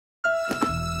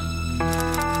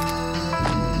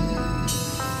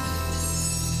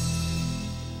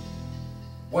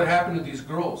What happened to these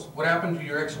girls? What happened to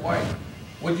your ex-wife?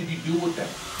 What did you do with them?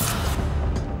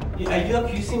 Are you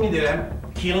accusing me that I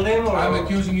killed them? Or... I'm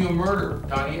accusing you of murder,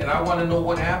 Donnie, and I want to know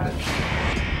what happened.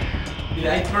 Did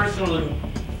I personally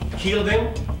kill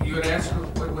them? You would answer,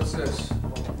 what's this?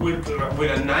 With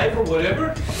a knife or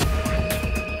whatever?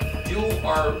 You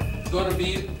are going to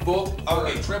be booked for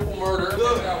a triple murder. Do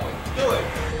it.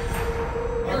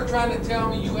 You're trying to tell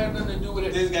me you had nothing to do with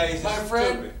it. This guy is my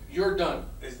friend, stupid. You're done.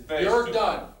 You're stupid.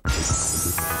 Done.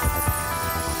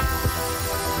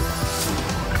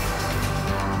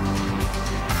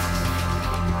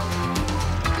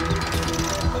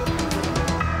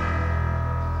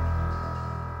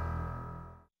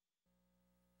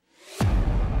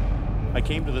 I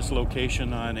came to this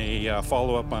location on a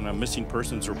follow-up on a missing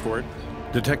persons report.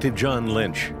 Detective John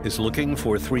Lynch is looking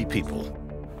for 3 people.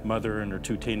 Mother and her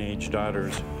 2 teenage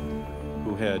daughters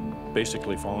who had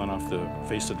basically fallen off the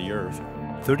face of the earth.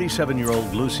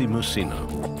 37-year-old Lucy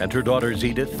Musino and her daughters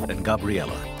Edith and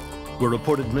Gabriela were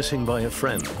reported missing by a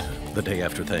friend the day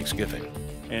after Thanksgiving.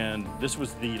 And this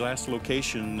was the last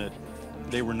location that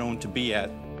they were known to be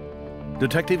at.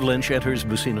 Detective Lynch enters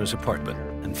Musino's apartment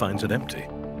and finds it empty,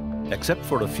 except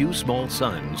for a few small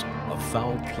signs of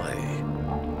foul play.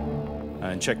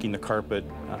 In checking the carpet,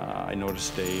 I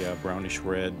noticed a brownish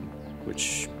red,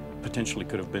 which potentially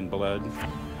could have been blood.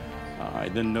 I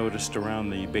then noticed around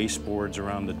the baseboards,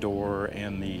 around the door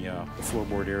and the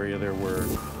floorboard area, there were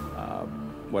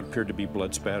what appeared to be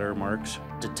blood spatter marks.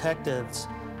 Detectives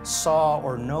saw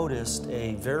or noticed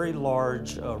a very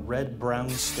large red-brown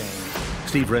stain.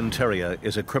 Steve Renteria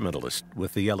is a criminalist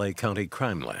with the LA County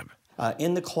Crime Lab.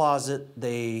 In the closet,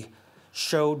 they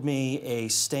showed me a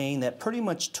stain that pretty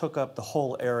much took up the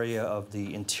whole area of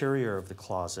the interior of the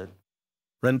closet.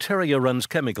 Renteria runs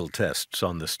chemical tests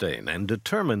on the stain and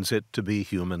determines it to be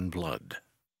human blood.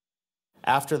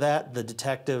 After that, the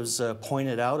detectives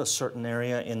pointed out a certain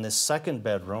area in this second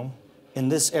bedroom. In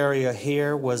this area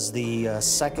here was the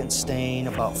second stain,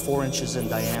 about 4 inches in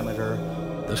diameter.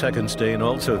 The second stain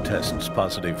also tests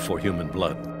positive for human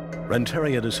blood.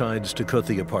 Renteria decides to coat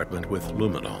the apartment with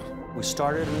luminol. We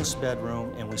started in this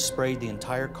bedroom and we sprayed the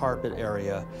entire carpet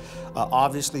area.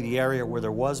 Obviously, the area where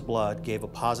there was blood gave a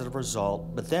positive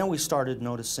result, but then we started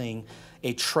noticing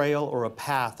a trail or a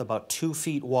path about 2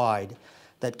 feet wide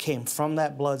that came from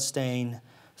that blood stain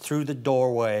through the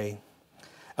doorway,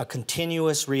 a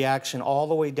continuous reaction all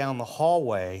the way down the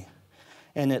hallway,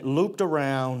 and it looped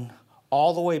around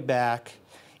all the way back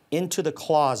into the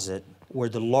closet where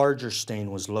the larger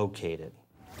stain was located.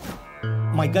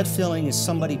 My gut feeling is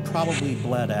somebody probably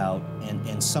bled out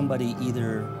and somebody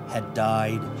either had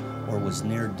died or was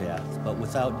near death, but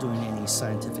without doing any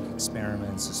scientific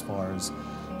experiments as far as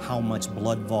how much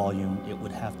blood volume it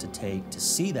would have to take to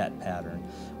see that pattern,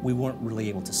 we weren't really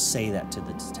able to say that to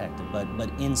the detective, but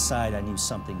inside I knew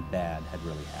something bad had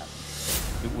really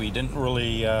happened. We didn't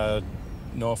really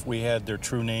know if we had their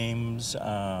true names.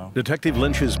 Detective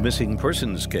Lynch's missing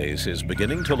persons case is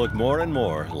beginning to look more and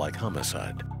more like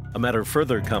homicide, a matter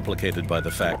further complicated by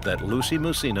the fact that Lucy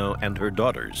Musino and her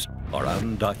daughters are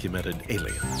undocumented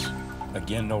aliens.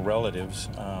 Again, no relatives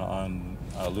on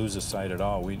Luz's side at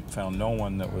all. We found no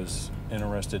one that was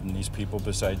interested in these people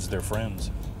besides their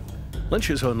friends.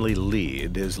 Lynch's only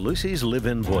lead is Lucy's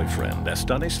live-in boyfriend,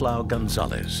 Estanislao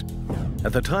Gonzalez.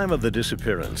 At the time of the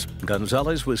disappearance,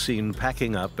 Gonzalez was seen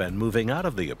packing up and moving out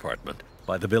of the apartment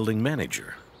by the building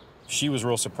manager. She was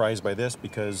real surprised by this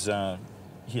because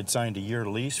he had signed a year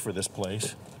lease for this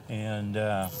place, and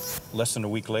less than a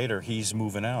week later, he's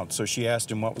moving out. So she asked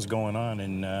him what was going on,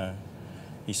 and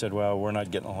he said, well, we're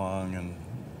not getting along, and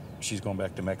she's going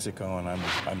back to Mexico, and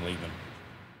I'm leaving.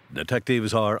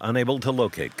 Detectives are unable to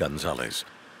locate Gonzalez.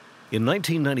 In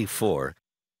 1994,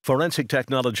 forensic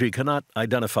technology cannot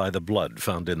identify the blood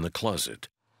found in the closet.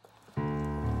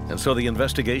 And so the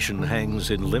investigation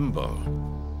hangs in limbo.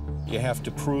 You have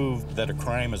to prove that a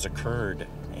crime has occurred,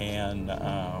 and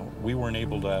we weren't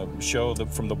able to show that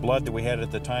from the blood that we had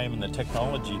at the time and the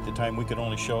technology at the time, we could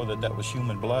only show that that was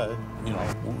human blood. You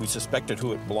know, we suspected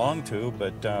who it belonged to,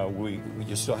 but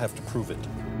you still have to prove it.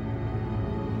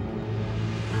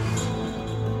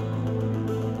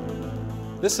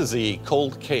 This is the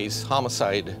cold case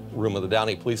homicide room of the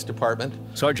Downey Police Department.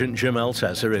 Sergeant Jim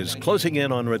Elsasser is closing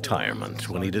in on retirement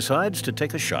when he decides to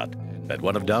take a shot at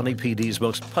one of Downey PD's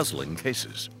most puzzling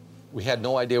cases. We had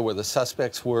no idea where the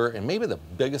suspects were, and maybe the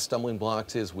biggest stumbling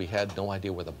blocks is we had no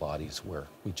idea where the bodies were.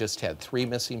 We just had 3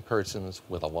 missing persons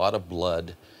with a lot of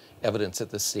blood, evidence at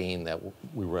the scene that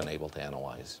we were unable to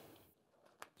analyze.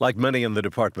 Like many in the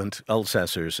department,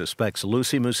 Elsasser suspects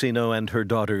Lucy Musino and her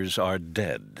daughters are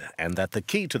dead, and that the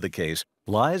key to the case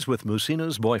lies with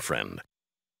Musino's boyfriend,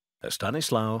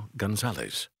 Estanislao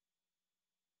Gonzalez.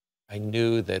 I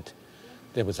knew that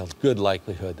there was a good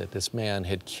likelihood that this man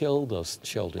had killed those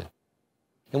children.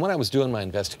 And when I was doing my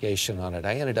investigation on it,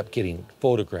 I ended up getting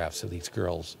photographs of these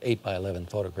girls, 8 by 11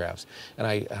 photographs. And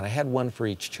I had one for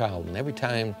each child. And every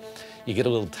time you get a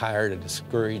little tired or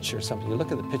discouraged or something, you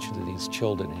look at the pictures of these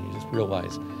children and you just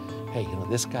realize, hey, you know,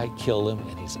 this guy killed them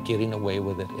and he's getting away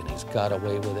with it, and he's got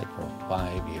away with it for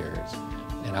 5 years.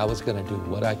 And I was going to do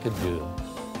what I could do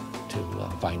to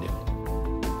find him.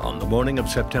 On the morning of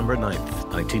September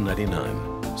 9th,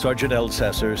 1999, Sergeant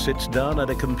Elsesser sits down at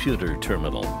a computer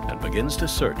terminal and begins to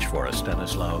search for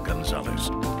Estanislao Gonzalez.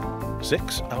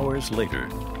 6 hours later,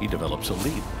 he develops a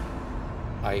lead.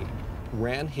 I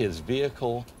ran his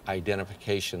vehicle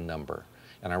identification number,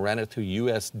 and I ran it through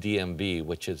US DMV,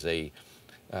 which is we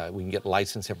can get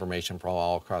license information from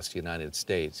all across the United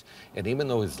States. And even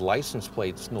though his license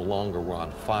plates no longer were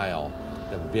on file,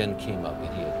 the VIN came up,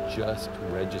 and he had just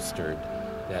registered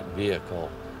that vehicle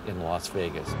in Las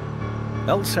Vegas.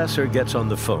 Elsesser gets on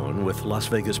the phone with Las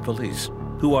Vegas police,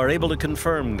 who are able to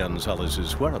confirm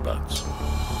Gonzalez's whereabouts.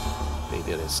 They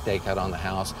did a stakeout on the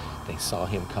house. They saw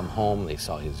him come home. They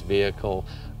saw his vehicle.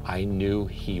 I knew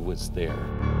he was there.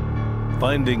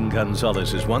 Finding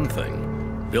Gonzalez is one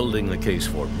thing, building the case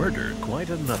for murder quite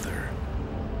another.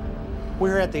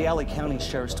 We're at the LA County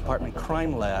Sheriff's Department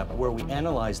Crime Lab, where we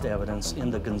analyzed evidence in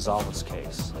the Gonzalez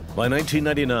case. By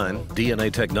 1999,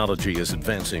 DNA technology is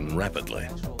advancing rapidly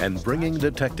and bringing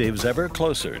detectives ever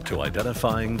closer to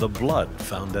identifying the blood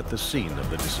found at the scene of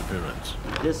the disappearance.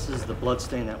 This is the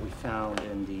bloodstain that we found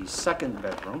in the second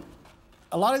bedroom.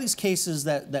 A lot of these cases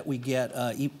that we get,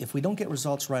 if we don't get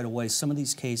results right away, some of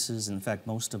these cases, in fact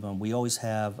most of them, we always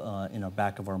have in our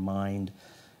back of our mind,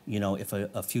 you know, if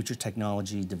a future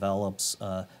technology develops,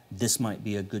 this might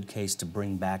be a good case to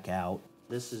bring back out.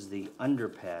 This is the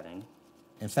underpadding.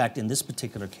 In fact, in this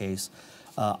particular case,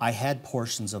 I had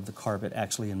portions of the carpet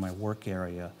actually in my work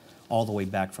area all the way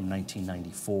back from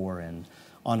 1994, and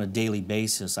on a daily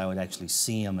basis, I would actually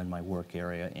see them in my work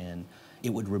area, and it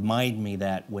would remind me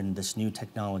that when this new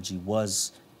technology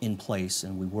was in place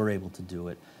and we were able to do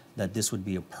it, that this would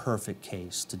be a perfect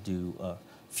case to do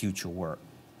future work.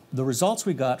 The results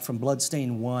we got from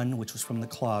bloodstain 1, which was from the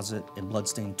closet, and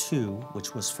bloodstain 2,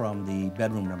 which was from the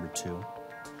bedroom number 2,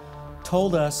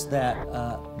 told us that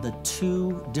the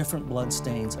 2 different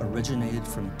bloodstains originated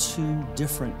from 2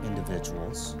 different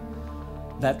individuals,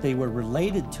 that they were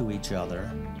related to each other,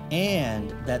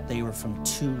 and that they were from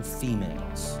 2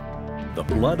 females. The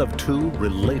blood of 2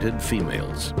 related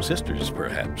females, sisters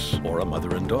perhaps, or a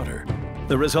mother and daughter.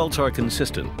 The results are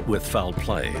consistent with foul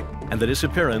play and the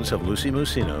disappearance of Lucy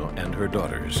Musino and her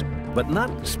daughters, but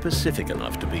not specific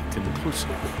enough to be conclusive.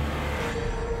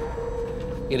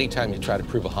 Anytime you try to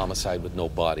prove a homicide with no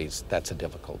bodies, that's a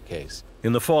difficult case.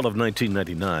 In the fall of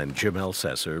 1999, Jim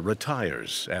Elsesser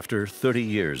retires after 30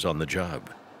 years on the job,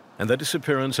 and the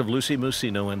disappearance of Lucy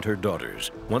Musino and her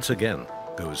daughters once again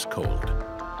goes cold.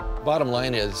 Bottom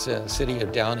line is, city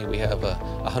of Downey, we have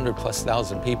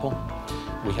 100,000+ people.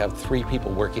 We have 3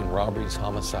 people working robberies,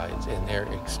 homicides, and they're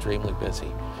extremely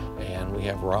busy. And we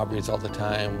have robberies all the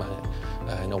time.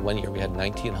 I know one year we had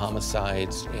 19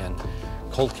 homicides, and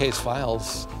cold case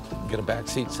files get a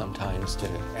backseat sometimes to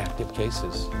active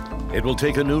cases. It will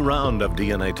take a new round of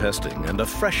DNA testing and a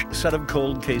fresh set of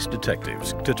cold case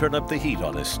detectives to turn up the heat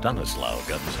on Estanislao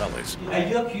Gonzalez. Are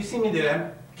you accusing me that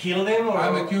I killed him, or?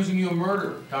 I'm accusing you of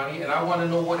murder, Tony, and I want to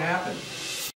know what happened.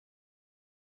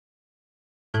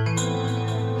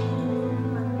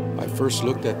 I first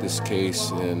looked at this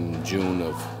case in June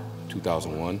of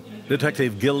 2001.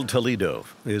 Detective Gil Toledo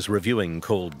is reviewing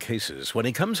cold cases when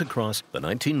he comes across the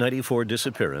 1994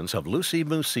 disappearance of Lucy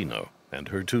Musino and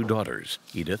her 2 daughters,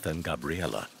 Edith and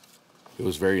Gabriela. It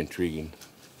was very intriguing.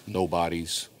 No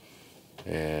bodies,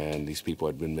 and these people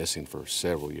had been missing for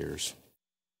several years.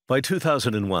 By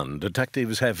 2001,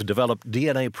 detectives have developed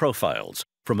DNA profiles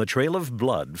from a trail of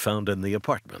blood found in the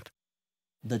apartment.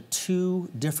 The 2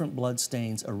 different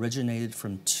bloodstains originated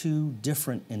from 2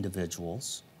 different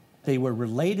individuals. They were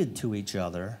related to each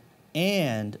other,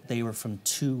 and they were from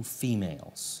 2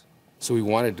 females. So we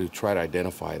wanted to try to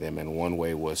identify them, and one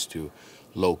way was to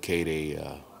locate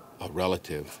a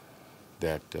relative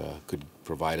that could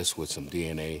provide us with some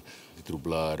DNA through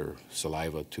blood or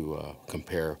saliva to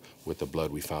compare with the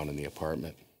blood we found in the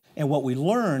apartment. And what we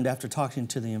learned after talking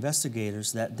to the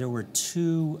investigators, that there were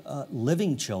 2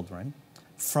 living children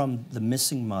from the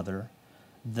missing mother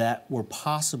that were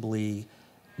possibly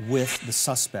with the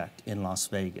suspect in Las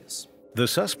Vegas. The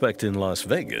suspect in Las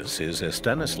Vegas is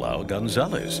Estanislao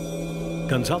Gonzalez.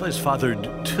 Gonzalez fathered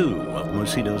 2 of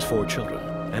Musino's 4 children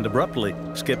and abruptly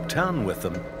skipped town with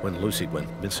them when Lucy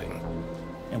went missing.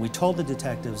 And we told the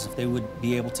detectives if they would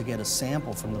be able to get a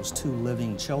sample from those 2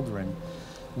 living children,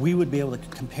 we would be able to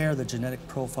compare the genetic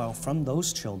profile from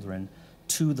those children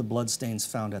to the bloodstains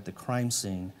found at the crime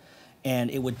scene. And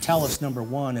it would tell us, number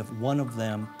one, if one of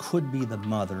them could be the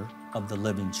mother of the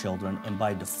living children, and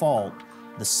by default,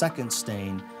 the second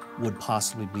stain would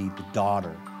possibly be the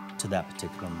daughter to that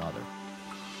particular mother.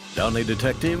 Downey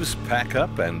detectives pack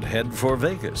up and head for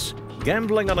Vegas,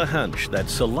 gambling on a hunch that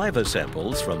saliva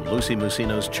samples from Lucy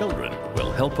Musino's children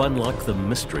will help unlock the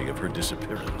mystery of her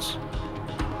disappearance.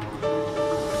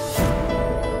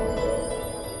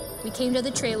 We came to the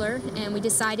trailer and we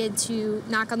decided to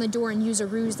knock on the door and use a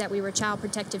ruse that we were Child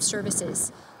Protective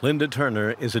Services. Linda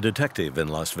Turner is a detective in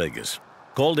Las Vegas,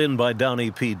 called in by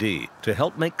Downey PD to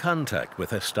help make contact with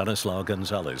Estanislao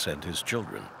Gonzalez and his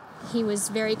children. He was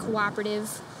very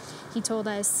cooperative. He told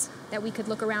us that we could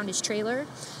look around his trailer,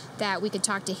 that we could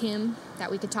talk to him,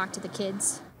 that we could talk to the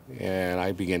kids. And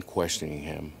I began questioning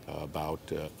him about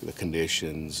the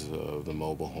conditions of the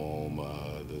mobile home,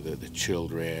 the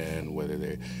children, whether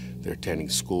they're attending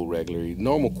school regularly.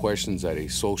 Normal questions that a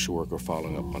social worker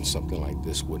following up on something like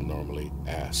this would normally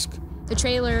ask. The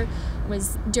trailer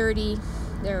was dirty.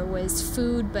 There was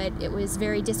food, but it was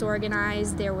very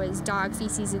disorganized. There was dog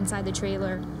feces inside the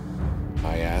trailer.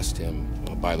 I asked him,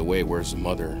 by the way, where's the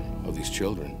mother of these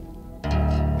children?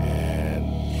 And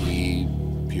he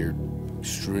appeared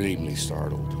extremely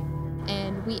startled.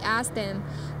 And we asked them,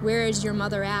 where is your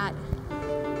mother at?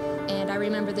 And I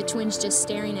remember the twins just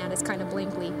staring at us kind of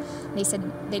blankly. They said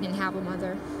they didn't have a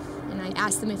mother. And I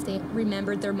asked them if they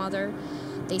remembered their mother.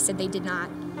 They said they did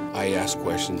not. I asked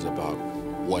questions about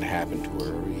what happened to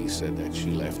her. He said that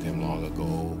she left him long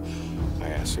ago. I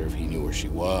asked her if he knew where she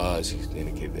was. He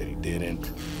indicated that he didn't.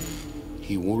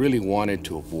 He really wanted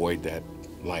to avoid that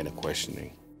line of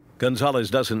questioning. Gonzalez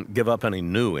doesn't give up any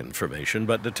new information,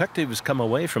 but detectives come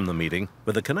away from the meeting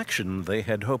with a connection they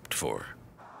had hoped for.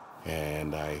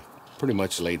 And I pretty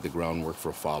much laid the groundwork for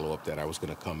a follow-up that I was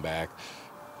going to come back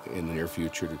in the near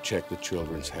future to check the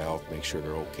children's health, make sure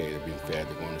they're okay, they're being fed,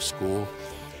 they're going to school.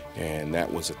 And that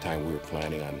was the time we were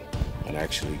planning on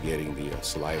actually getting the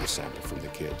saliva sample from the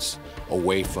kids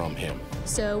away from him.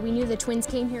 So we knew the twins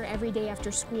came here every day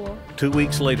after school. 2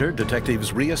 weeks later,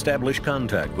 detectives re-established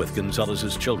contact with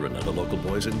Gonzalez's children at a local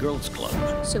Boys and Girls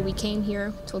Club. So we came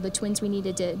here, told the twins we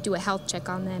needed to do a health check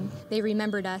on them. They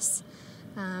remembered us.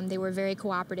 They were very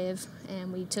cooperative,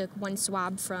 and we took 1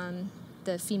 swab from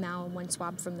the female and 1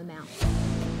 swab from the male.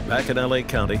 Back in LA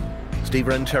County, Steve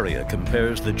Renteria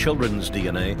compares the children's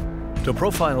DNA to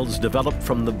profiles developed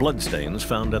from the bloodstains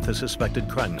found at the suspected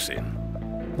crime scene.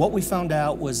 What we found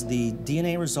out was the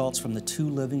DNA results from the 2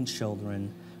 living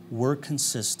children were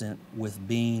consistent with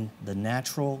being the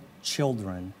natural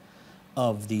children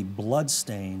of the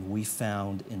bloodstain we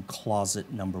found in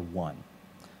closet number 1.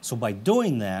 So by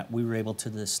doing that, we were able to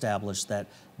establish that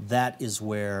that is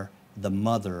where the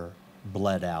mother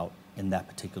bled out in that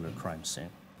particular crime scene.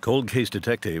 Cold case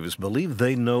detectives believe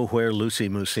they know where Lucy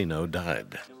Musino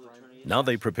died. Now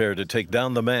they prepare to take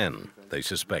down the man they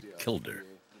suspect killed her.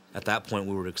 At that point,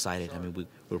 we were excited. I mean, we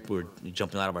were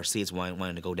jumping out of our seats,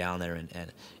 wanting to go down there,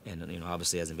 and you know,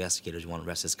 obviously as investigators, we want to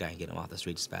arrest this guy and get him off the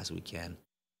street as fast as we can.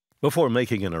 Before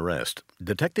making an arrest,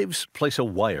 detectives place a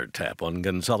wiretap on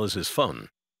Gonzalez's phone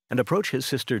and approach his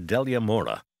sister Delia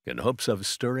Mora in hopes of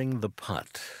stirring the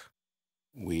pot.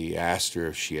 We asked her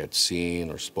if she had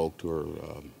seen or spoke to her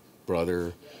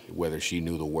brother, whether she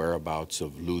knew the whereabouts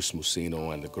of Luz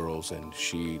Musino and the girls, and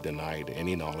she denied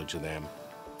any knowledge of them.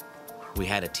 We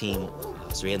had a team,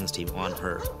 a surveillance team on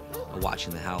her,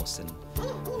 watching the house, and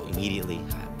immediately,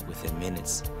 within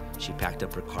minutes, she packed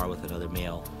up her car with another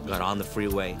male, got on the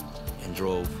freeway, and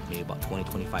drove maybe about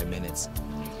 20-25 minutes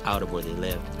out of where they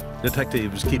lived.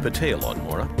 Detectives keep a tail on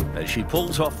Mora as she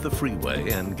pulls off the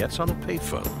freeway and gets on a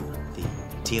payphone.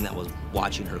 The team that was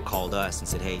watching her called us and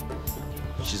said, hey,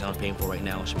 she's on payphone right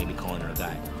now, she may be calling her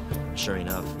guy. Sure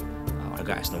enough, our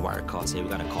guys in the wire call say, we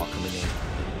got a call coming in.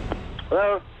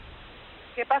 Hello?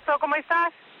 ¿Qué pasó? ¿Cómo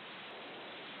estás?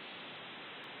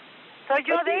 Soy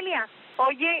yo, Delia.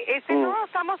 Oye, no,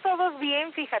 estamos todos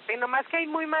bien, fíjate, nomás que hay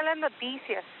muy malas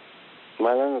noticias.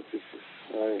 Malas noticias.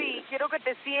 Ay. Sí, quiero que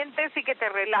te sientes y que te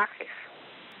relajes.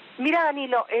 Mira,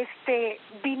 Danilo,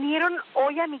 vinieron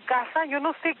hoy a mi casa, yo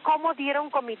no sé cómo dieron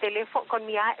con mi teléfono, con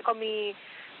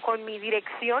mi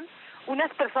dirección,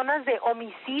 unas personas de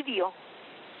homicidio,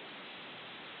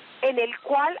 en el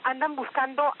cual andan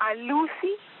buscando a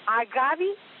Lucy, a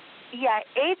Gaby y a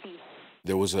Eddie.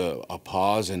 There was a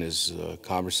pause in his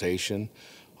conversation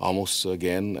almost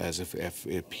again as if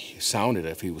he sounded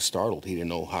if he was startled. He didn't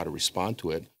know how to respond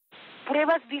to it.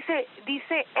 Pruebas,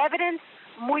 dice evidence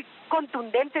muy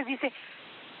contundentes, dice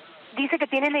que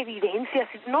tienen evidencias.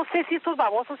 No sé si estos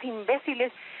babosos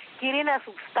imbéciles quieren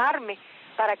asustarme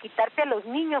para quitarte a los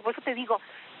niños, por eso te digo.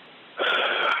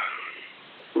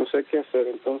 No sé qué hacer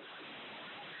entonces.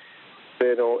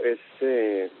 Pero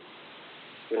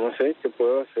no sé qué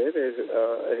puedo hacer.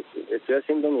 Estoy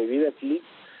haciendo mi vida aquí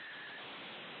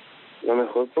lo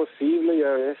mejor posible, ya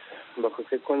ves, bajo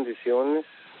qué condiciones.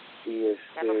 Y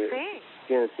ya lo sé.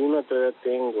 Y encima todavía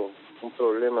tengo un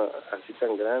problema así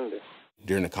tan grande.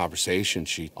 During the conversation,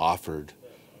 she offered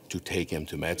to take him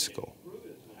to Mexico,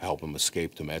 help him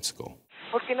escape to Mexico.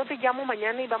 ¿Por qué no te llamo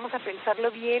mañana y vamos a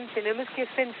pensarlo bien? Tenemos que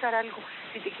pensar algo.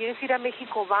 Si te quieres ir a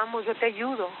México, vamos, yo te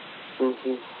ayudo.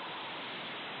 Uh-huh.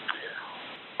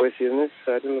 Pues si es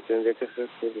necesario, lo tendría que hacer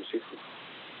por los hijos.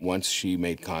 Once she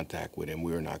made contact with him,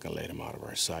 we were not going to let him out of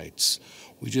our sights.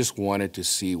 We just wanted to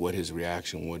see what his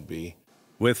reaction would be.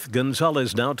 With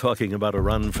Gonzalez now talking about a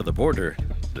run for the border,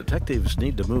 detectives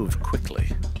need to move quickly.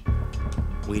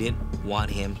 We didn't want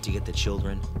him to get the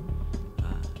children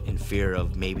in fear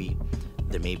of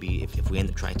if we end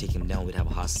up trying to take him down, we'd have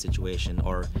a hostage situation,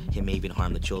 or he may even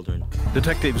harm the children.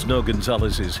 Detectives know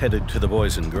Gonzalez is headed to the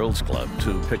Boys and Girls Club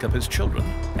to pick up his children,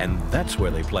 and that's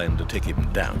where they plan to take him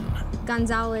down.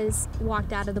 Gonzalez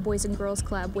walked out of the Boys and Girls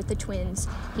Club with the twins.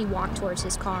 He walked towards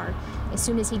his car. As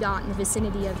soon as he got in the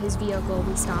vicinity of his vehicle,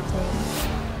 we stopped him.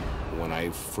 When I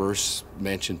first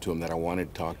mentioned to him that I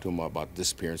wanted to talk to him about the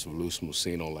disappearance of Luz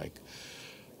Musino,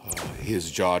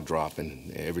 his jaw dropped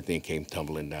and everything came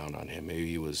tumbling down on him.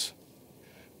 He was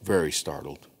very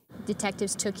startled.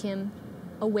 Detectives took him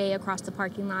away across the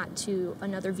parking lot to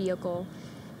another vehicle,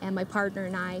 and my partner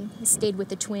and I stayed with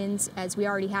the twins as we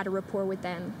already had a rapport with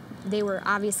them. They were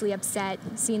obviously upset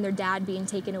seeing their dad being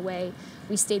taken away.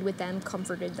 We stayed with them,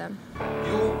 comforted them.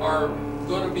 You are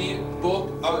going to be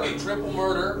booked for a triple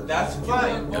murder. That's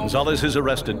fine. Gonzalez is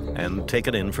arrested and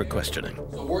taken in for questioning.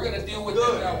 So we're going to deal with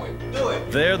it that way. Do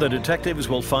it. There, the detectives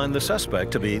will find the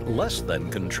suspect to be less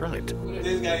than contrite.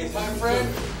 This guy is my friend.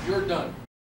 You're done.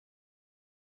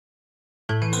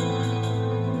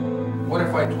 What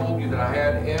if I told you that I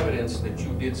had evidence that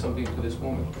you did something to this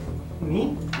woman?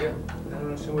 Me? Yeah. I don't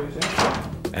understand what you're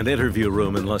saying. An interview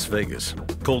room in Las Vegas.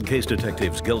 Cold case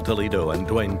detectives Gil Toledo and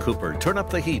Dwayne Cooper turn up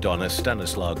the heat on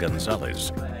Estanislao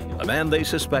Gonzalez, a man they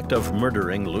suspect of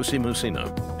murdering Lucy Musino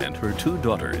and her two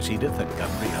daughters, Edith and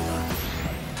Gabriela.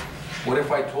 What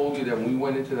if I told you that when we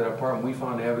went into that apartment, we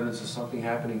found evidence of something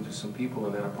happening to some people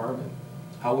in that apartment?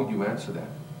 How would you answer that?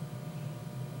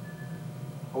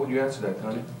 How would you answer that,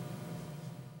 Tony?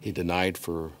 He denied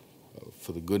for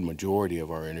the good majority of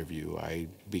our interview. I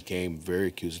became very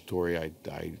accusatory. I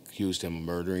accused him of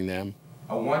murdering them.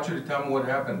 I want you to tell me what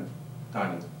happened,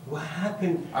 Tanya. What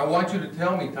happened? I want you to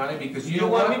tell me, Tanya, because you know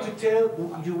want what? me to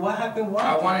tell you what happened? What?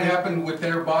 I want it happened with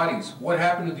their bodies. What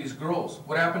happened to these girls?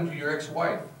 What happened to your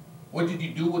ex-wife? What did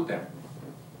you do with them?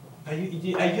 Are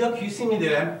you accusing me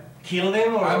that I killed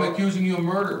them? Or? I'm accusing you of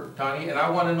murder, Tanya, and I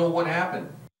want to know what happened.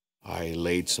 I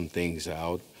laid some things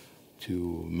out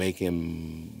to make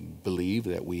him believe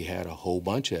that we had a whole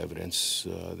bunch of evidence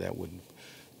that would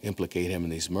implicate him in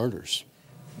these murders.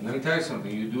 And let me tell you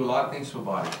something, you do a lot of things to a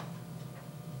body.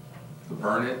 To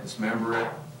burn it, dismember it,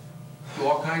 do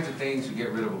all kinds of things to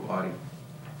get rid of a body.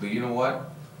 But you know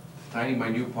what? Tiny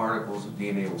minute particles of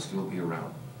DNA will still be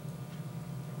around.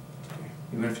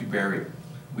 Even if you bury it,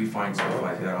 we find stuff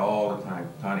like that all the time,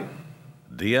 Tony.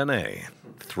 DNA.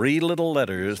 3 little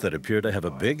letters that appear to have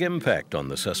a big impact on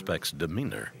the suspect's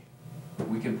demeanor.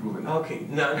 We can prove it. Okay,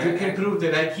 now you can prove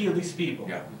that I killed these people.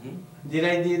 Yeah. Did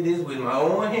I did this with my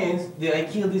own hands? Did I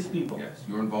kill these people? Yes,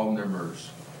 you were involved in their murders.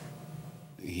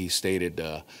 He stated,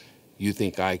 you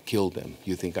think I killed them.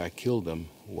 You think I killed them.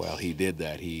 Well, he did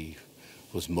that. He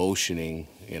was motioning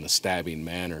in a stabbing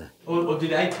manner. Or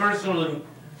did I personally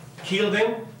kill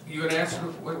them? You would answer,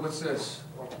 what's this?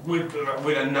 With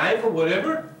a knife or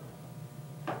whatever?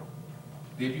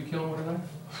 Did you kill him with a knife?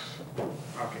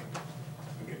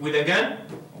 Okay. With a gun?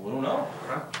 I don't know.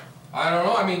 Huh? I don't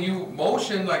know. I mean, you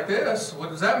motion like this. What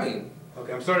does that mean?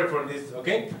 Okay, I'm sorry for this,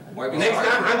 okay? Next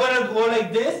time, I'm going to go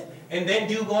like this, and then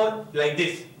you go like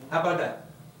this. How about that?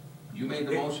 You made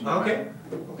the motion. Okay.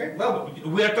 Okay. Well,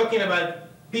 we are talking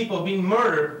about people being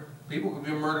murdered. People could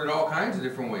be murdered all kinds of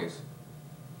different ways.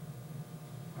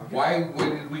 Okay. Why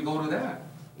did we go to that?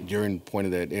 During the point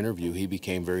of that interview, he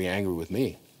became very angry with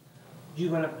me. You're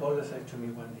going to apologize to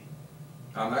me one day.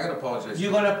 I'm not going to apologize.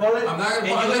 You're going to apologize? I'm not going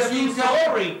to apologize. Unless you tell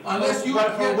sorry unless you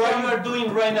for what you are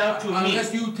doing right now to me.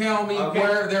 Unless you tell me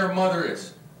where their mother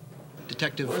is.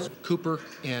 Detective Cooper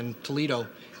and Toledo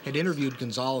had interviewed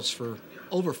Gonzalez for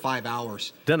over 5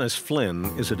 hours. Dennis Flynn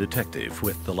is a detective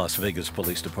with the Las Vegas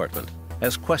Police Department.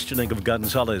 As questioning of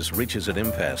Gonzalez reaches an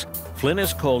impasse, Flynn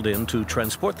is called in to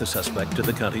transport the suspect to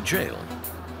the county jail.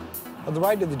 The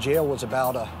ride to the jail was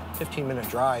about a 15-minute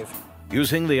drive.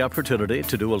 Using the opportunity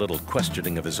to do a little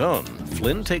questioning of his own,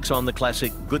 Flynn takes on the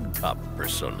classic good cop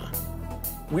persona.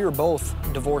 We were both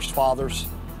divorced fathers,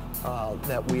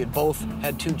 that we had both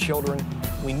had 2 children.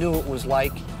 We knew it was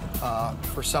like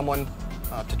for someone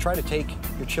to try to take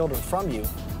your children from you.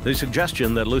 The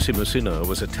suggestion that Lucy Mussino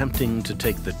was attempting to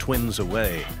take the twins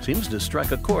away seems to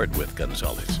strike a chord with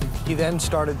Gonzalez. He then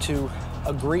started to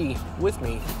agree with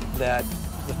me that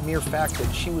the mere fact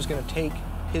that she was going to take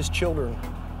his children,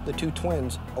 the 2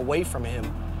 twins, away from him,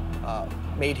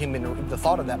 the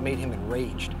thought of that made him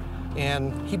enraged.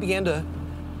 And he began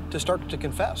to start to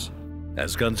confess.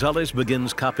 As Gonzalez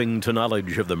begins copping to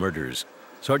knowledge of the murders,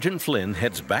 Sergeant Flynn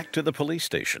heads back to the police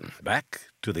station, back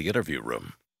to the interview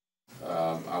room.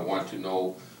 I want to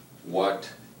know what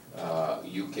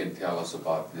you can tell us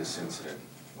about this incident.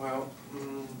 Well,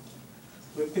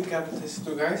 we pick up these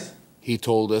 2 guys. He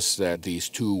told us that these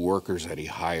 2 workers that he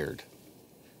hired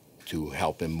to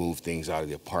help him move things out of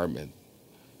the apartment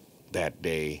that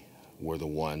day were the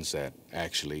ones that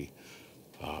actually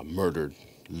murdered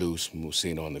Luz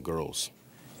Mussino and the girls.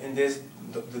 And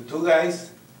the 2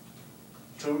 guys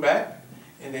turned back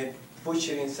and then pushed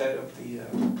it inside of the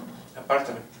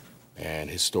apartment. And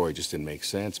his story just didn't make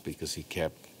sense because he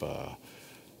kept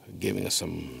giving us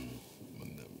some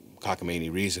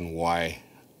cockamamie reason why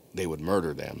they would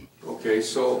murder them. Okay,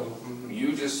 so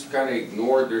you just kind of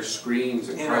ignored their screams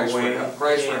and In cries a way,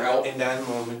 for help? In that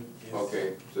moment, yes.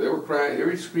 Okay, so they were crying, they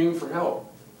were screaming for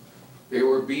help. They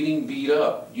were beat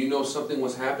up. You know something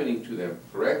was happening to them,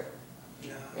 correct?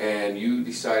 Yeah. And you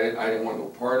decided, I didn't want no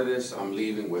part of this, I'm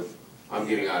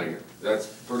getting out of here. That's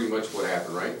pretty much what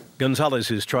happened, right?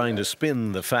 Gonzalez is trying to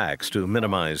spin the facts to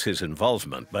minimize his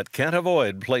involvement, but can't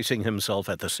avoid placing himself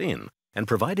at the scene and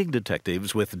providing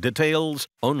detectives with details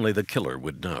only the killer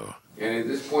would know. And at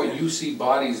this point, you see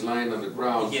bodies lying on the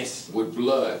ground with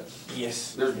blood.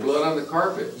 Yes. There's blood on the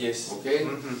carpet. Yes. Okay?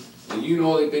 And you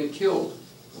know they've been killed.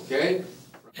 Okay?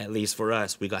 At least for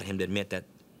us, we got him to admit that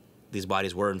these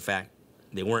bodies were, in fact,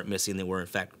 they weren't missing, they were, in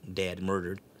fact, dead,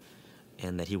 murdered,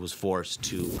 and that he was forced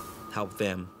to help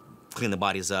them clean the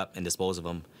bodies up and dispose of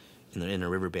them in a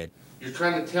riverbed. You're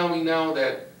trying to tell me now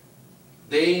that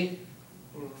they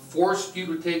forced you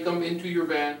to take them into your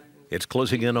van? It's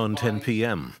closing in on 10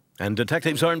 p.m., and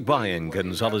detectives aren't buying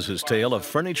Gonzalez's tale of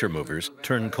furniture movers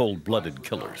turned cold-blooded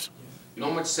killers. You know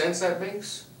how much sense that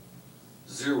makes?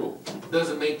 0.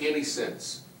 Doesn't make any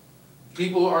sense.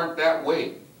 People aren't that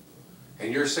way.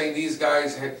 And you're saying these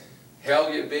guys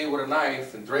held you at bay with a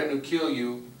knife and threatened to kill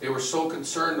you. They were so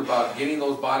concerned about getting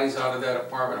those bodies out of that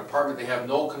apartment they have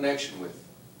no connection with,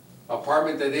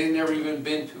 apartment that they've never even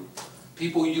been to,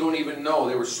 people you don't even know.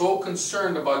 They were so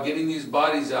concerned about getting these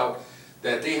bodies out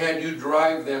that they had you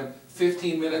drive them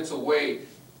 15 minutes away,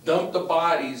 dump the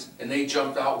bodies, and they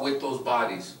jumped out with those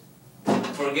bodies.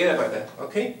 Forget about that,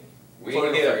 okay? We ain't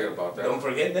gonna forget about that. Don't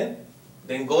forget that.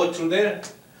 Then go through there.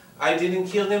 I didn't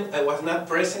kill them. I was not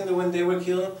present when they were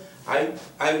killed. I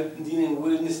didn't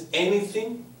witness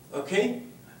anything, okay?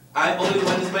 I only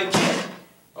witnessed my kid.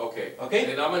 Okay.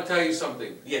 Okay? And I'm gonna tell you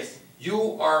something. Yes.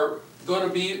 You are gonna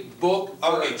be booked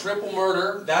for a triple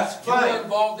murder. That's fine. You're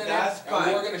involved in That's it, fine.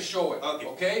 and we're gonna show it. Okay.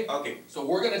 Okay? Okay. So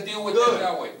we're gonna deal with Do it it.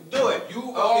 that way. Do it. You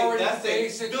Okay, already that's it.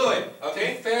 basically Do it.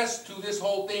 Okay? confessed to this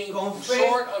whole thing. Confess.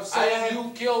 Short of saying I am-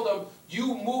 you killed them,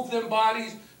 you moved them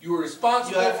bodies. You were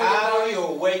responsible You are for the out of bodies.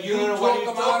 your way. You don't know took what you're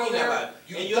them out of talking there. about.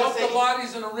 You And you're dumped the saying-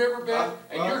 bodies in a riverbed,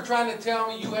 and you're trying to tell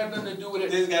me you had nothing to do with it.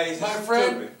 This guy is My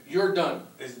friend, stupid. you're done.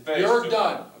 It's very You're stupid.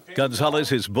 done.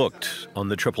 Gonzalez is booked on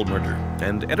the triple murder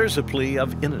and enters a plea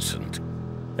of innocent.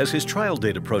 As his trial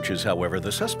date approaches, however,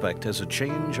 the suspect has a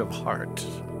change of heart.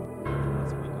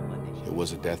 It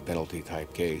was a death penalty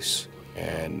type case,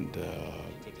 and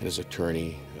his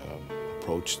attorney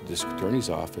approached this attorney's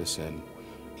office, and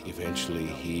eventually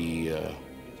he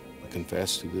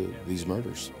confessed to these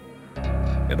murders.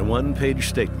 In a one-page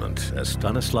statement,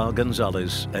 Estanislao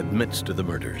Gonzalez admits to the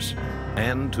murders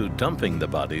and to dumping the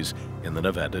bodies in the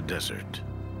Nevada desert.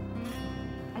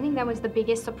 I think that was the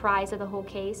biggest surprise of the whole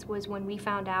case, was when we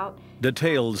found out.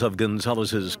 Details of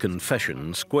Gonzalez's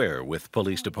confession square with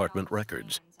police department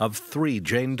records of 3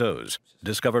 Jane Does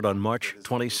discovered on March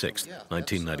 26,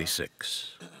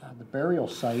 1996. The burial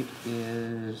site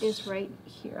Is right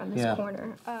here on this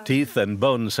corner. Teeth and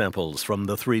bone samples from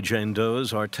the 3 Jane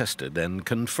Does are tested and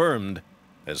confirmed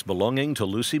as belonging to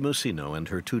Lucy Musino and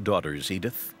her two daughters,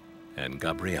 Edith and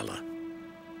Gabriela.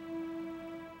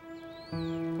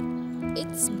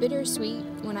 It's bittersweet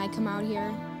when I come out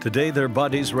here. Today, their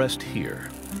bodies rest here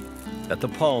at the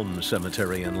Palm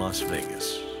Cemetery in Las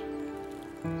Vegas.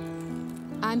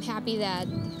 I'm happy that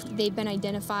they've been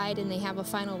identified and they have a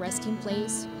final resting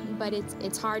place, but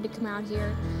it's hard to come out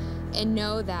here and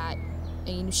know that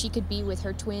she could be with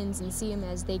her twins and see them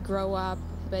as they grow up.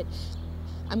 But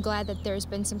I'm glad that there's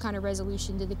been some kind of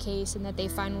resolution to the case and that they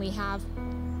finally have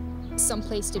some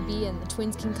place to be and the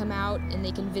twins can come out and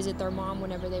they can visit their mom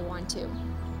whenever they want to.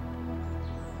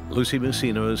 Lucy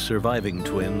Musino's surviving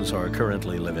twins are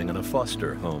currently living in a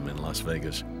foster home in Las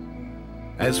Vegas.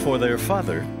 As for their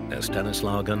father,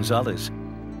 Estanislao Gonzalez,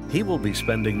 he will be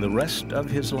spending the rest of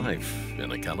his life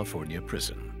in a California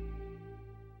prison.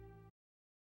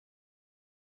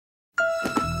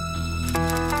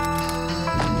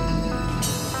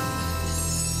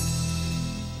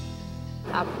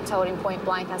 I told him point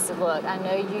blank, I said, look, I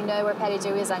know you know where Patty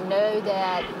Jo is. I know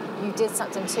that you did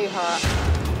something to her.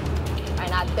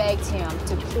 And I begged him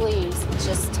to please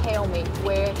just tell me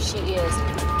where she is.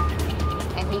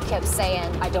 And he kept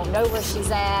saying, I don't know where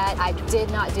she's at. I did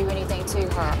not do anything to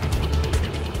her.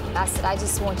 I said, I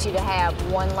just want you to have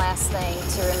one last thing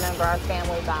to remember our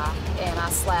family by. And I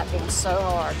slapped him so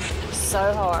hard.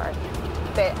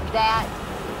 But that,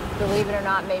 believe it or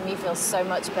not, made me feel so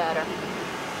much better.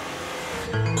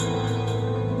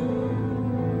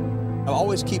 I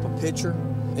always keep a picture.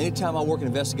 Anytime I work an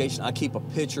investigation, I keep a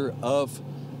picture of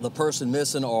the person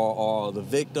missing or the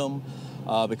victim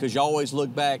because you always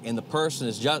look back and the person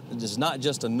is not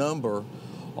just a number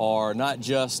or not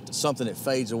just something that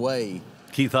fades away.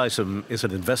 Keith Isom is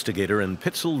an investigator in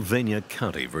Pittsylvania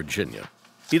County, Virginia.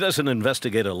 He doesn't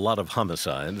investigate a lot of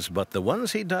homicides, but the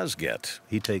ones he does get,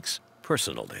 he takes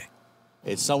personally.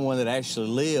 It's someone that actually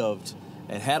lived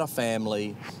and had a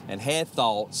family and had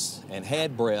thoughts and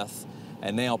had breath,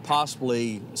 and now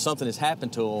possibly something has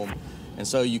happened to them. And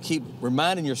so you keep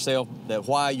reminding yourself that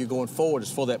why you're going forward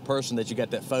is for that person that you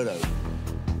got that photo.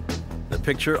 The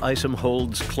picture Isom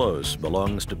holds close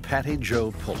belongs to Patty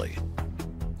Jo Pulley.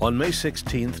 On May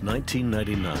 16,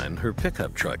 1999, her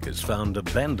pickup truck is found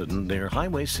abandoned near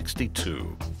Highway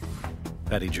 62.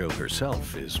 Patty Jo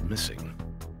herself is missing.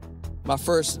 My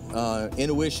first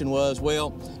intuition was,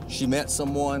 well, she met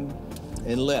someone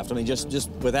and left. I mean,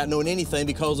 just without knowing anything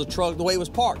because the truck, the way it was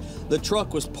parked. The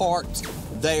truck was parked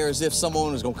there as if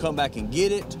someone was going to come back and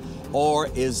get it, or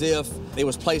as if it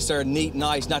was placed there neat,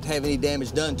 nice, not to have any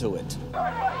damage done to it. Too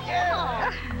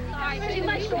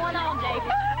much going on,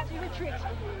 David.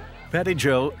 Patty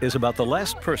Jo is about the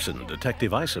last person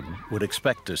Detective Isom would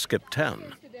expect to skip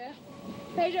town.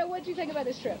 Pedro, what did you think about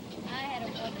this trip?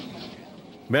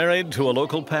 Married to a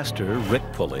local pastor, Rick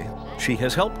Pulley, she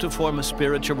has helped to form a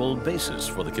spiritual basis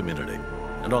for the community,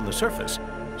 and on the surface,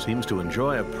 seems to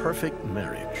enjoy a perfect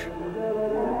marriage.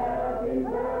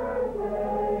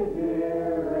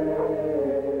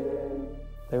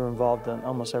 They were involved in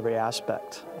almost every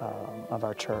aspect of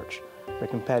our church.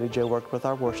 Rick and Patty Jo worked with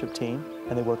our worship team,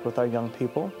 and they worked with our young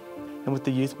people. And with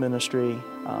the youth ministry,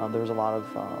 there was a lot of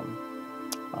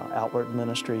outward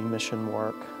ministry, mission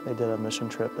work. They did a mission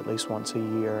trip at least once a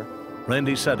year.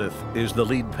 Randy Sedeth is the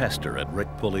lead pastor at Rick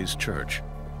Pulley's church.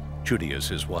 Judy is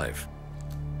his wife.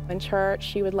 In church,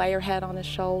 she would lay her head on his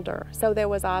shoulder, so there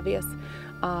was obvious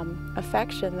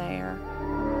affection there.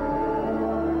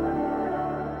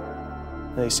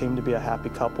 They seemed to be a happy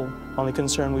couple. Only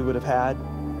concern we would have had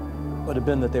would have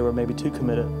been that they were maybe too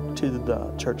committed to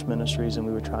the church ministries, and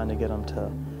we were trying to get them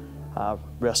to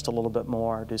rest a little bit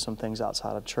more, do some things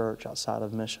outside of church, outside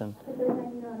of mission.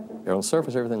 On the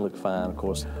surface, everything looked fine. Of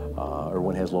course,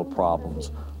 everyone has little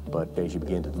problems, but as you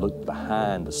begin to look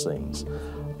behind the scenes,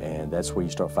 and that's where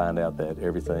you start finding out that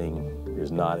everything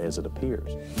is not as it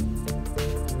appears.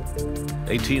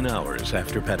 18 hours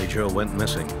after Patty Jo went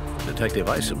missing, Detective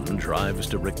Isom drives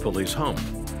to Rick Pulley's home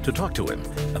to talk to him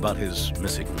about his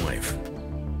missing wife.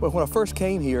 Well, when I first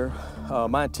came here,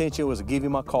 my intention was to give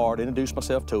him my card, introduce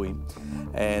myself to him,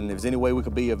 and if there's any way we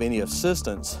could be of any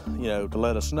assistance, to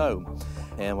let us know.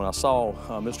 And when I saw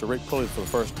Mr. Rick Pulley for the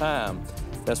first time,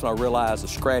 that's when I realized the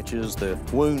scratches, the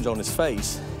wounds on his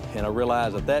face, and I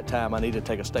realized at that time I needed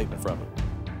to take a statement from him.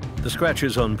 The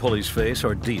scratches on Pulley's face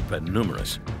are deep and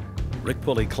numerous. Rick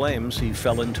Pulley claims he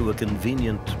fell into a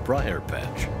convenient briar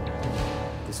patch.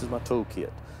 This is my toolkit.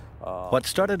 What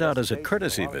started out as a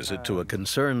courtesy visit to a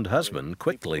concerned husband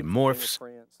quickly morphs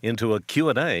into a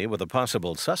Q&A with a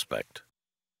possible suspect.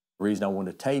 The reason I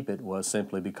wanted to tape it was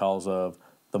simply because of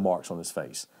the marks on his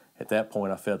face. At that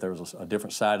point, I felt there was a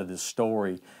different side of this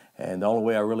story, And the only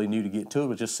way I really knew to get to it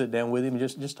was just sit down with him and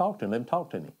just talk to him, let him talk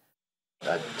to me.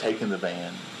 I'd taken the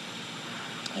van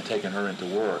and taken her into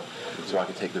work so I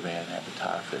could take the van and have the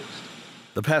tire fixed.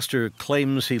 The pastor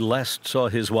claims he last saw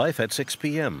his wife at 6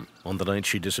 p.m. on the night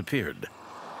she disappeared.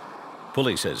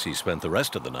 Pulley says he spent the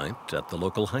rest of the night at the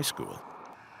local high school.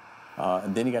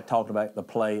 And then he got talking about the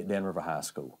play at Dan River High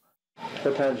School.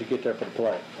 What time did you get there for the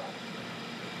play?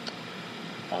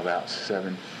 About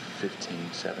 7:15,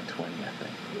 7:20, I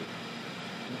think.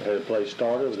 Had the play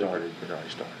started? It already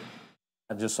started.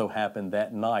 It just so happened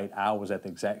that night I was at the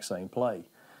exact same play,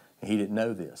 and he didn't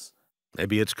know this.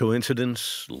 Maybe it's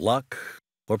coincidence, luck,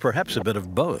 or perhaps a bit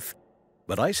of both.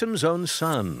 But Isom's own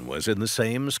son was in the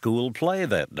same school play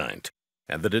that night,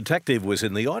 and the detective was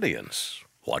in the audience,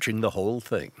 watching the whole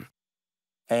thing.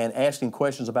 And asking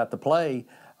questions about the play,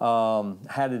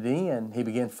 how did it end, he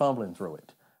began fumbling through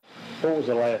it. What was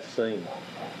the last scene?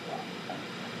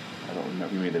 I don't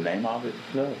remember. You mean the name of it?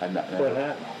 No. What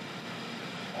happened?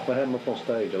 What happened up on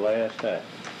stage, the last act?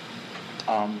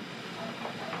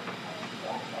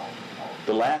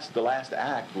 The last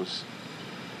act was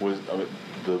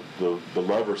the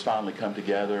lovers finally come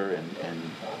together and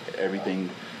everything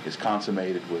is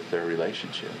consummated with their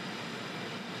relationship,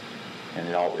 and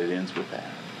it ends with that.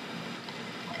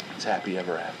 It's happy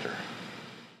ever after.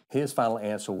 His final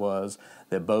answer was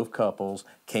that both couples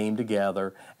came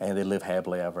together and they lived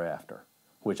happily ever after,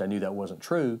 which I knew that wasn't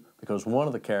true because one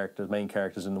of the main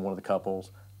characters in one of the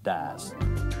couples, dies.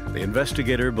 The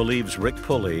investigator believes Rick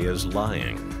Pulley is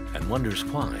lying and wonders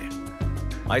why.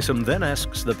 Isom then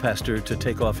asks the pastor to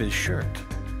take off his shirt.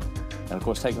 And of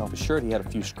course, taking off his shirt, he had a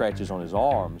few scratches on his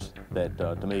arms that,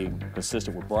 to me,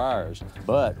 consistent with briars.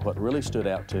 But what really stood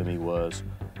out to me was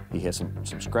he had some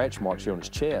scratch marks here on his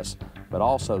chest, but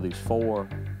also these 4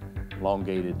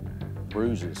 elongated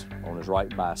bruises on his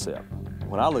right bicep.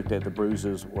 When I looked at the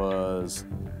bruises was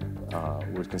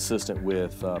consistent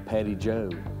with Patty Jo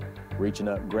reaching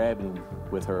up, grabbing him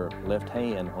with her left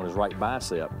hand on his right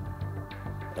bicep,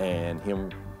 and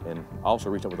also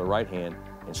reaching up with her right hand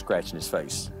and scratching his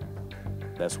face.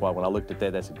 That's why when I looked at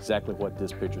that, that's exactly what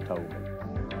this picture told me.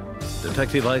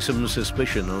 Detective Isom's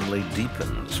suspicion only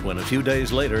deepens when a few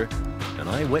days later, an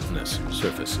eyewitness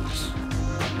surfaces.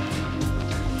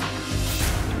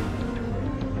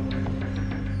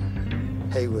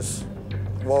 He was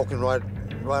walking right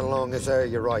along this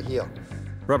area right here.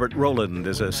 Robert Rowland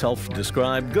is a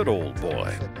self-described good old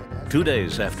boy. 2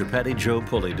 days after Patty Jo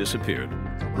Pulley disappeared,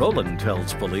 Rowland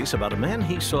tells police about a man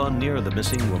he saw near the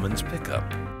missing woman's pickup.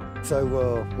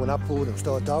 So when I pulled and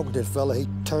started talking to this fella, he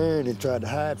turned and tried to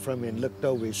hide from me and looked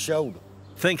over his shoulder.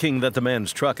 Thinking that the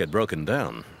man's truck had broken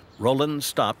down, Rowland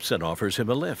stops and offers him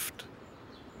a lift.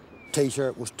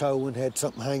 T-shirt was torn, had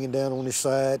something hanging down on his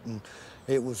side, and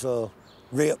it was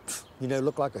ripped,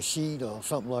 looked like a sheet or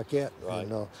something like that. Right.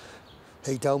 And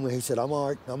he told me, he said, I'm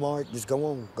all right, just go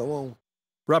on.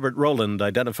 Robert Rowland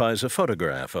identifies a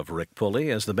photograph of Rick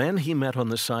Pulley as the man he met on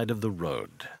the side of the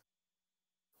road.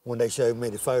 When they showed me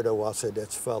the photo, I said,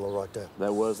 that's the fellow right there.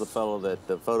 That was the fellow that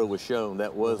the photo was shown.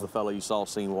 That was the fellow you saw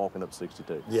seen walking up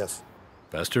 62. Yes.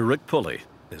 Pastor Rick Pulley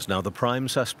is now the prime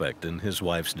suspect in his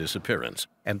wife's disappearance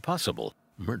and possible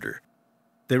murder.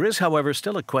 There is, however,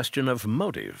 still a question of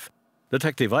motive.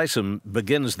 Detective Isom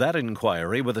begins that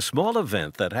inquiry with a small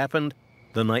event that happened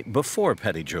the night before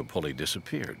Patty Jo Pulley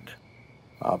disappeared.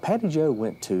 Patty Jo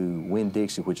went to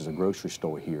Winn-Dixie, which is a grocery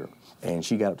store here, and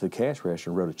she got up to the cash register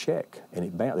and wrote a check, and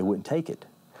it bounced. They wouldn't take it.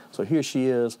 So here she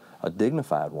is, a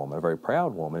dignified woman, a very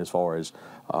proud woman as far as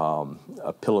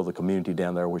a pillar of the community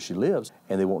down there where she lives,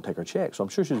 and they won't take her check. So I'm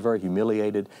sure she's very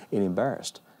humiliated and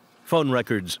embarrassed. Phone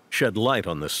records shed light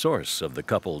on the source of the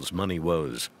couple's money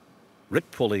woes.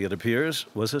 Rick Pulley, it appears,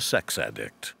 was a sex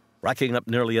addict, racking up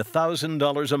nearly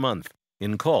 $1,000 a month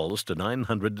in calls to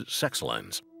 900 sex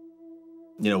lines.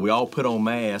 We all put on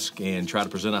masks and try to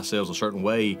present ourselves a certain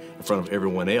way in front of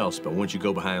everyone else, but once you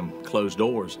go behind closed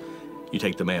doors, you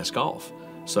take the mask off.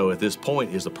 So at this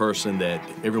point, is the person that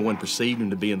everyone perceived him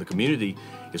to be in the community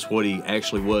is what he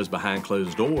actually was behind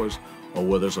closed doors, or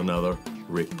whether there's another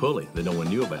Rick Pulley that no one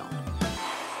knew about.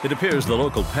 It appears the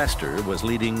local pastor was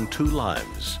leading 2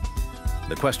 lives.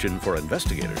 The question for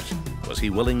investigators, was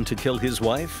he willing to kill his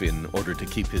wife in order to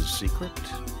keep his secret?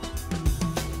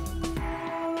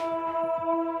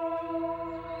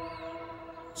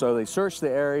 So they searched the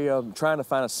area, trying to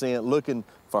find a scent, looking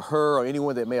for her or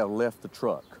anyone that may have left the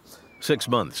truck. 6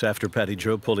 months after Patty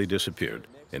Jo Pulley disappeared,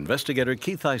 investigator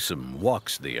Keith Isom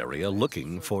walks the area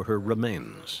looking for her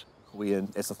remains.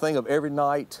 It's a thing of every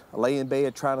night, I lay in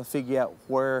bed trying to figure out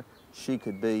where she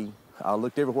could be. I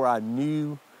looked everywhere I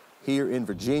knew here in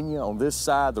Virginia, on this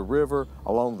side of the river,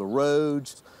 along the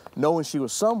roads, knowing she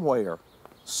was somewhere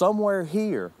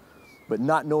here, but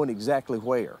not knowing exactly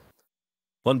where.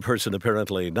 One person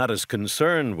apparently not as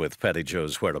concerned with Patty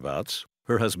Jo's whereabouts,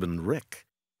 her husband Rick.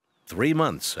 3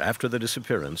 months after the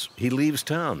disappearance, he leaves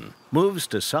town, moves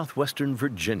to southwestern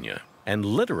Virginia, and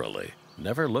literally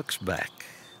never looks back.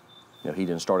 You know, he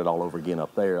didn't start it all over again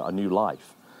up there, a new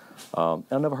life. I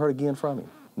never heard again from him.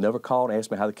 Never called,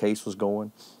 asked me how the case was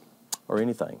going or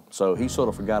anything. So he sort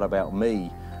of forgot about me,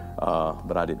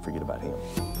 but I didn't forget about him.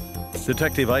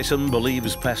 Detective Isom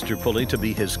believes Pastor Pulley to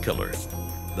be his killer.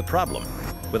 The problem,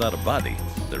 without a body,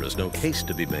 there is no case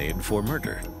to be made for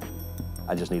murder.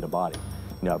 I just need a body.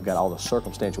 You know, I've got all the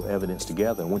circumstantial evidence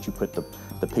together, and once you put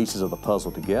the pieces of the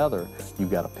puzzle together,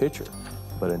 you've got a picture.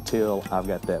 But until I've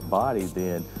got that body,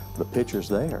 then the picture's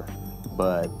there.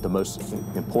 But the most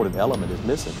important element is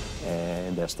missing,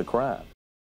 and that's the crime.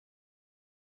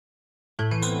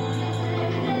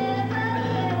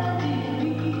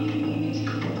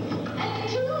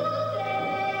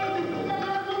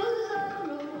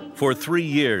 For 3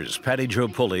 years, Patty Jo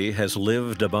Pulley has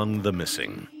lived among the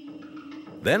missing.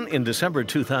 Then, in December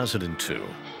 2002,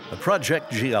 a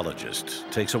project geologist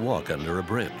takes a walk under a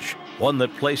bridge, one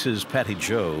that places Patty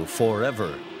Jo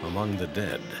forever among the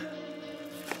dead.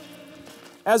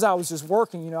 As I was just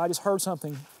working, you know, I just heard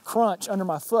something crunch under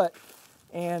my foot,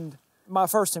 and my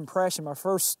first impression, my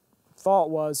first thought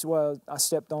was, well, I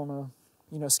stepped on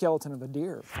a, skeleton of a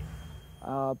deer.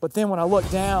 But then when I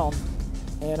looked down,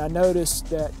 and I noticed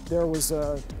that there was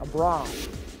a bra.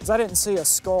 Because I didn't see a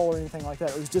skull or anything like that.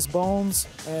 It was just bones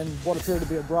and what appeared to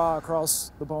be a bra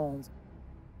across the bones.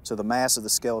 So the mass of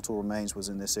the skeletal remains was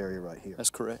in this area right here?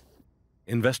 That's correct.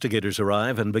 Investigators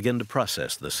arrive and begin to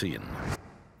process the scene.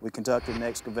 We conducted an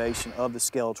excavation of the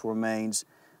skeletal remains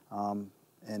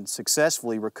and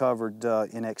successfully recovered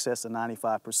in excess of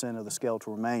 95% of the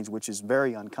skeletal remains, which is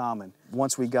very uncommon.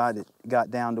 Once we got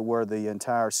down to where the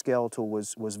entire skeletal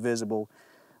was visible,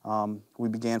 we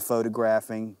began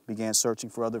photographing, began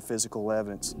searching for other physical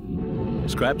evidence.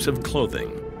 Scraps of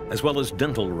clothing, as well as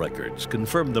dental records,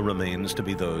 confirmed the remains to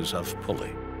be those of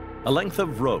Pulley. A length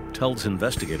of rope tells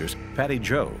investigators Patty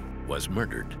Jo was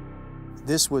murdered.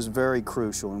 This was very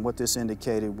crucial, and what this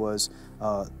indicated was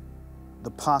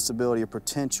the possibility or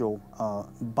potential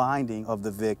binding of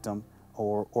the victim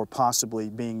or possibly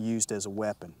being used as a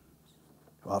weapon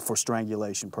for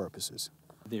strangulation purposes.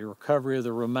 The recovery of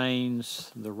the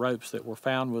remains, the ropes that were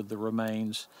found with the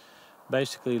remains,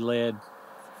 basically led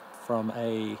from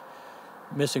a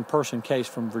missing person case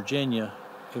from Virginia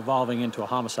evolving into a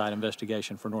homicide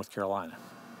investigation for North Carolina.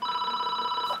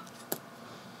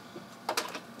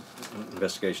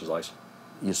 Investigation's license.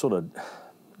 You're sort of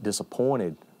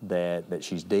disappointed that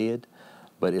she's dead,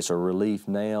 but it's a relief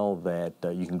now that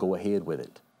you can go ahead with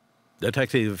it.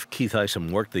 Detective Keith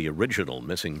Isom worked the original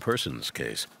missing persons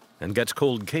case and gets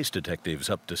cold case detectives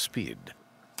up to speed.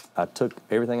 I took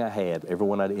everything I had,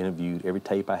 everyone I'd interviewed, every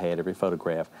tape I had, every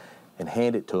photograph, and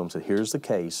handed it to them, said, here's the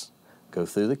case, go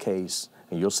through the case,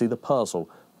 and you'll see the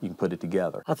puzzle, you can put it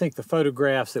together. I think the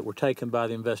photographs that were taken by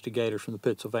the investigators from the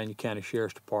Pittsylvania County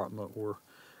Sheriff's Department were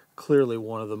clearly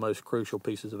one of the most crucial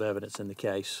pieces of evidence in the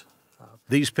case.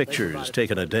 These pictures,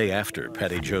 taken a day after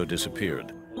Patty Jo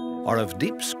disappeared, are of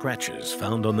deep scratches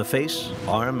found on the face,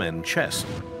 arm, and chest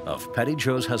of Patty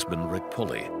Jo's husband, Rick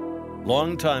Pulley,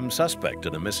 longtime suspect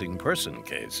in a missing person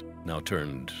case, now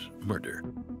turned murder.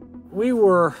 We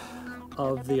were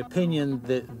of the opinion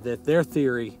that their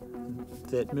theory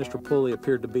that Mr. Pulley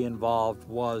appeared to be involved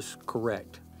was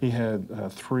correct. He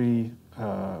had 3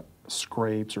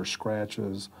 scrapes or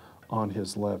scratches on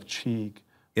his left cheek.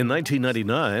 In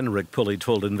 1999, Rick Pulley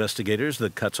told investigators the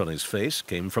cuts on his face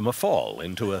came from a fall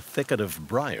into a thicket of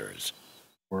briars.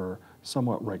 Were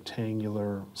somewhat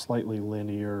rectangular, slightly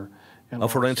linear. And a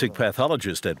forensic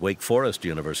pathologist at Wake Forest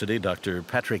University, Dr.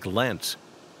 Patrick Lantz,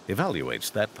 evaluates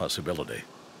that possibility.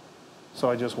 So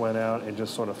I just went out and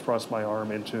just sort of thrust my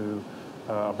arm into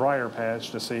a briar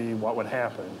patch to see what would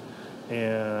happen.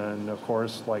 And of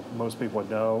course, like most people would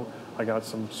know, I got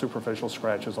some superficial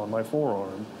scratches on my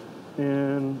forearm.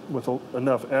 And with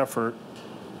enough effort,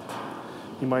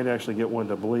 you might actually get one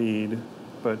to bleed.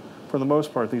 But for the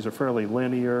most part, these are fairly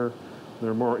linear.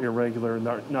 They're more irregular,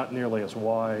 not nearly as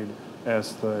wide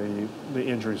as the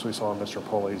injuries we saw on Mr.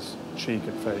 Pulley's cheek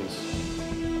and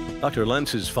face. Dr.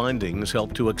 Lentz's findings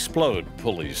helped to explode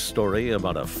Pulley's story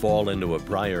about a fall into a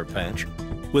briar patch.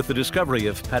 With the discovery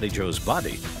of Patty Jo's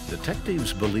body,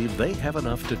 detectives believe they have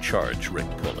enough to charge Rick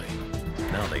Pulley.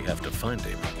 Now they have to find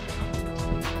him.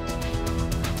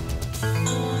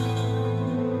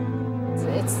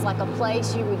 It's like a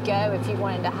place you would go if you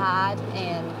wanted to hide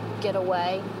and get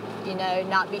away, you know,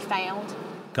 not be found.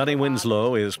 Connie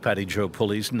Winslow is Patty Jo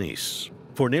Pulley's niece.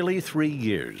 For nearly 3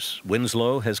 years,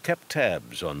 Winslow has kept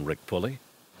tabs on Rick Pulley,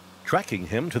 tracking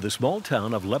him to the small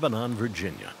town of Lebanon,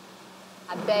 Virginia.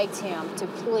 I begged him to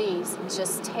please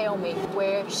just tell me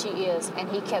where she is, and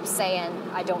he kept saying,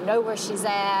 I don't know where she's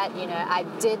at, you know, I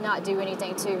did not do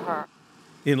anything to her.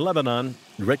 In Lebanon,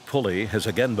 Rick Pulley has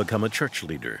again become a church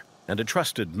leader and a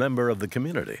trusted member of the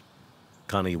community.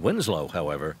 Connie Winslow,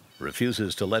 however,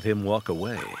 refuses to let him walk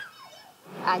away.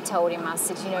 I told him, I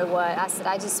said, you know what? I said,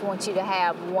 I just want you to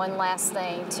have one last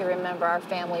thing to remember our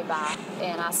family by.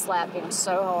 And I slapped him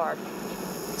so hard,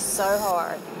 so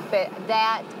hard. But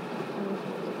that,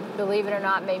 believe it or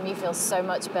not, made me feel so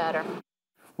much better.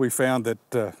 We found that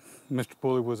Mr.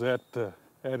 Pulley was at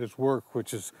his work,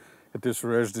 which is at this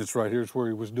residence right here is where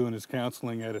he was doing his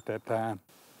counseling at that time.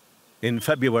 In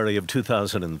February of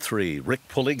 2003, Rick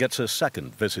Pulley gets a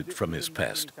second visit from his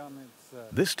past.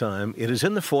 This time, it is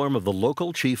in the form of the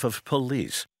local chief of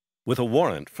police, with a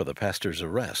warrant for the pastor's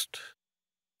arrest.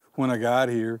 When I got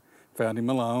here, found him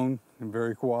alone and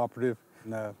very cooperative,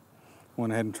 and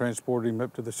went ahead and transported him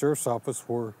up to the sheriff's office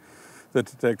where the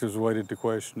detectives waited to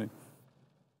question him.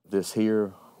 This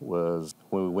here was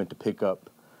when we went to pick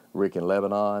up Rick in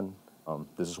Lebanon.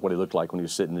 This is what he looked like when he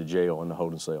was sitting in the jail in the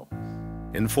holding cell.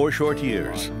 In 4 short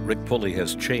years, Rick Pulley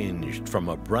has changed from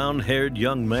a brown-haired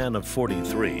young man of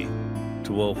 43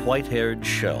 to a white-haired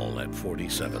shell at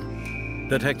 47.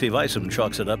 Detective Isom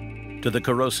chalks it up to the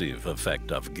corrosive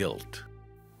effect of guilt.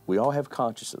 We all have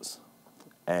consciences,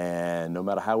 and no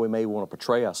matter how we may want to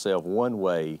portray ourselves one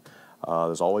way,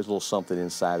 there's always a little something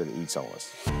inside that eats on us.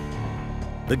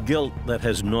 The guilt that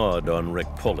has gnawed on Rick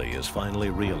Pulley is finally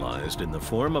realized in the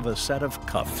form of a set of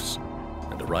cuffs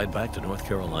and a ride back to North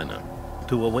Carolina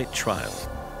to await trial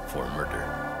for murder.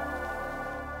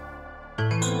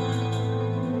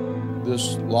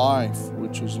 This life,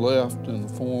 which is left in the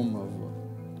form of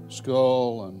a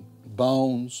skull and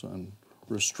bones and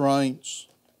restraints,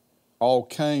 all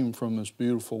came from this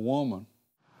beautiful woman.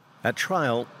 At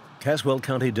trial, Caswell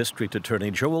County District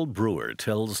Attorney Joel Brewer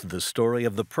tells the story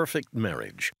of the perfect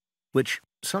marriage, which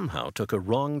somehow took a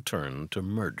wrong turn to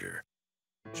murder.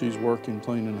 She's working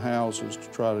cleaning houses to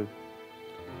try to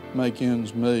make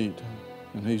ends meet,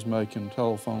 and he's making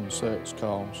telephone sex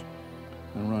calls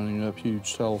and running up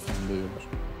huge telephone bills.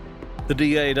 The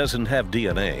DA doesn't have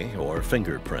DNA or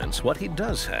fingerprints. What he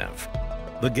does have,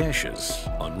 the gashes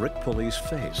on Rick Pulley's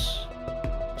face,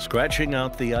 scratching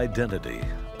out the identity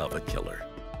of a killer.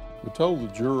 We told the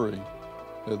jury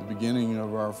at the beginning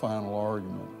of our final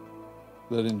argument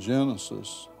that in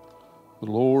Genesis, the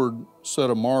Lord set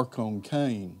a mark on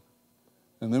Cain,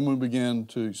 and then we began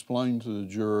to explain to the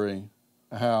jury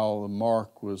how the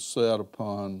mark was set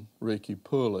upon Ricky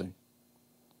Pulley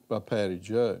by Patty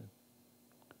Jo,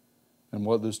 and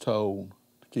what this told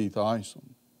to Keith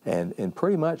Isom. And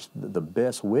pretty much the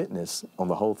best witness on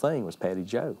the whole thing was Patty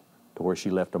Jo, to where she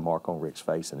left a mark on Rick's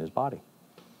face and his body.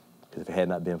 Because if it had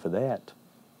not been for that,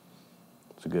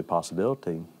 it's a good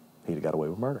possibility he'd have got away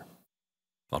with murder.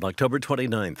 On October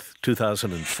 29th,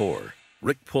 2004,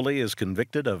 Rick Pulley is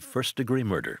convicted of first-degree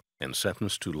murder and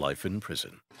sentenced to life in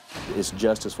prison. It's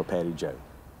justice for Patty Jo.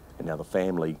 And now the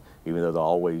family, even though they'll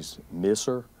always miss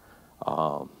her,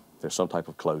 there's some type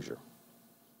of closure.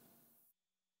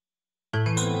 We're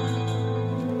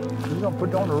going to put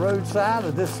it on the roadside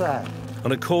or this side?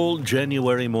 On a cold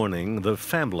January morning, the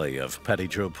family of Patty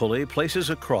Jo Pulley places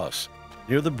a cross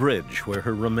near the bridge where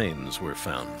her remains were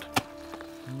found.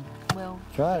 Well,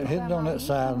 try it, hit it on that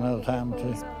side another time or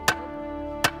two.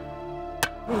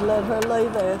 We let her lay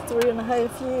there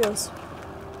 3.5 years,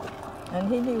 and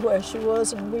he knew where she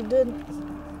was and we didn't.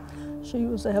 She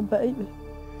was our baby,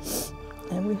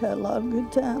 and we had a lot of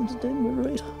good times, didn't we,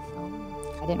 Rita?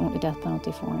 I didn't want the death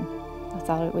penalty for him. I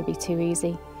thought it would be too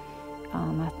easy.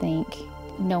 I think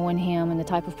knowing him and the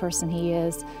type of person he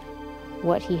is,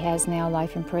 what he has now,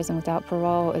 life in prison without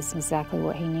parole, is exactly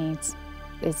what he needs.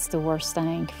 It's the worst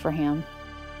thing for him.